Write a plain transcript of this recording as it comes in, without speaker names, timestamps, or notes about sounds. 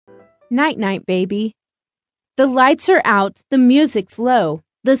Night-night, baby. The lights are out, the music's low.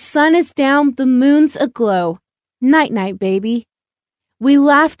 The sun is down, the moon's aglow. Night-night, baby. We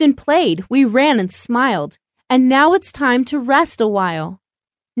laughed and played, we ran and smiled, and now it's time to rest a while.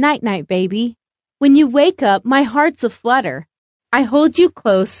 Night-night, baby. When you wake up, my heart's aflutter. I hold you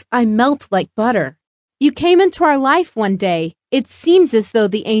close, I melt like butter. You came into our life one day. It seems as though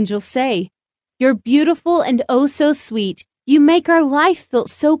the angels say, "You're beautiful and oh so sweet. You make our life feel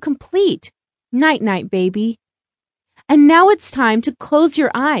so complete." Night-night, baby. And now it's time to close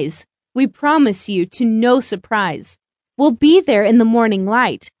your eyes. We promise you to no surprise. We'll be there in the morning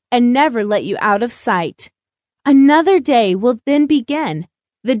light and never let you out of sight. Another day will then begin.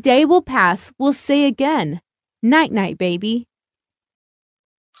 The day will pass, we'll say again. Night-night, baby.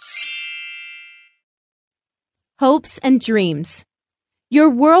 Hopes and dreams. Your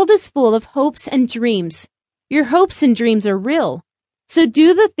world is full of hopes and dreams. Your hopes and dreams are real. So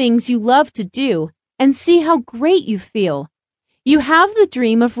do the things you love to do and see how great you feel. You have the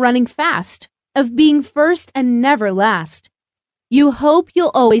dream of running fast, of being first and never last. You hope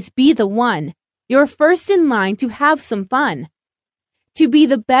you'll always be the one. You're first in line to have some fun. To be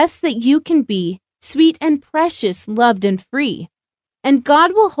the best that you can be, sweet and precious, loved and free. And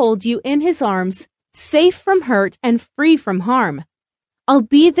God will hold you in His arms, safe from hurt and free from harm. I'll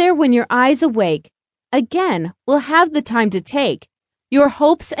be there when your eyes awake. Again, we'll have the time to take your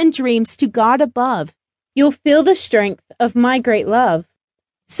hopes and dreams to God above. You'll feel the strength of my great love.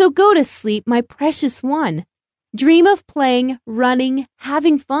 So go to sleep, my precious one. Dream of playing, running,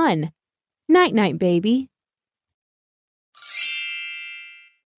 having fun. Night-night, baby.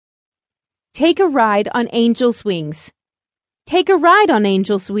 Take a ride on angel's wings. Take a ride on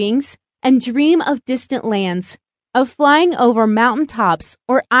angel's wings and dream of distant lands, of flying over mountain tops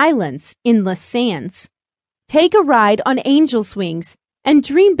or islands, endless sands. Take a ride on angel's wings and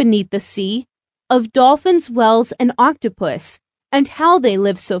dream beneath the sea of dolphins, whales, and octopus, and how they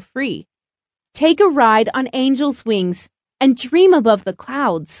live so free. Take a ride on angel's wings and dream above the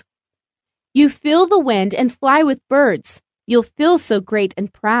clouds. You feel the wind and fly with birds. You'll feel so great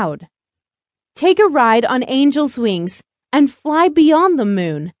and proud. Take a ride on angel's wings and fly beyond the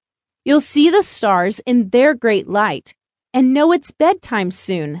moon. You'll see the stars in their great light and know it's bedtime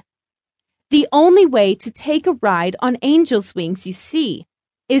soon. The only way to take a ride on angel's wings, you see,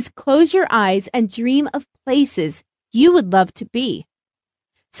 is close your eyes and dream of places you would love to be.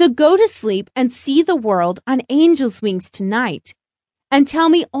 So go to sleep and see the world on angel's wings tonight, and tell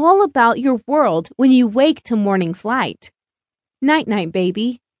me all about your world when you wake to morning's light. Night-night,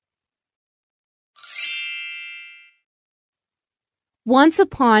 baby. Once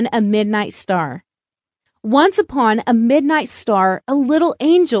upon a midnight star. Once upon a midnight star, a little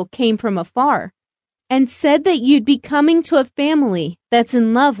angel came from afar and said that you'd be coming to a family that's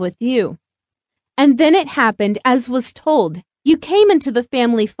in love with you. And then it happened as was told. You came into the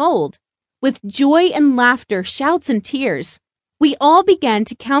family fold. With joy and laughter, shouts and tears, we all began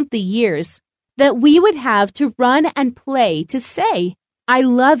to count the years that we would have to run and play to say, "I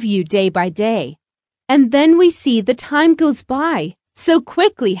love you" day by day. And then we see the time goes by so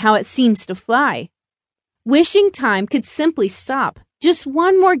quickly, how it seems to fly. Wishing time could simply stop, just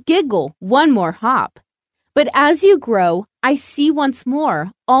one more giggle, one more hop. But as you grow, I see once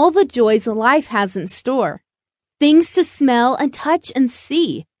more all the joys life has in store. Things to smell and touch and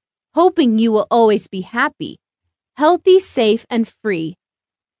see, hoping you will always be happy, healthy, safe, and free.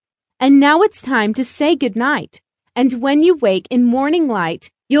 And now it's time to say goodnight. And when you wake in morning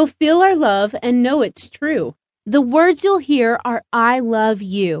light, you'll feel our love and know it's true. The words you'll hear are, "I love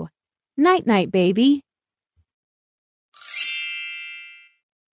you." Night-night, baby.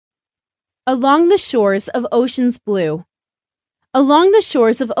 Along the shores of oceans blue. Along the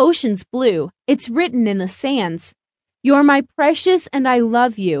shores of oceans blue, it's written in the sands, "You're my precious and I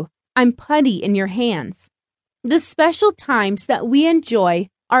love you. I'm putty in your hands." The special times that we enjoy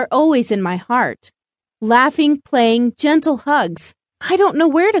are always in my heart. Laughing, playing, gentle hugs. I don't know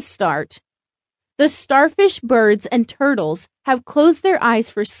where to start. The starfish, birds, and turtles have closed their eyes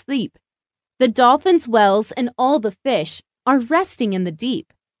for sleep. The dolphins, whales, and all the fish are resting in the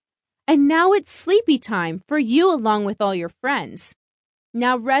deep. And now it's sleepy time for you along with all your friends.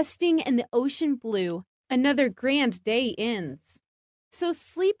 Now resting in the ocean blue, another grand day ends. So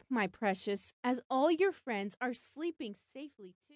sleep, my precious, as all your friends are sleeping safely too.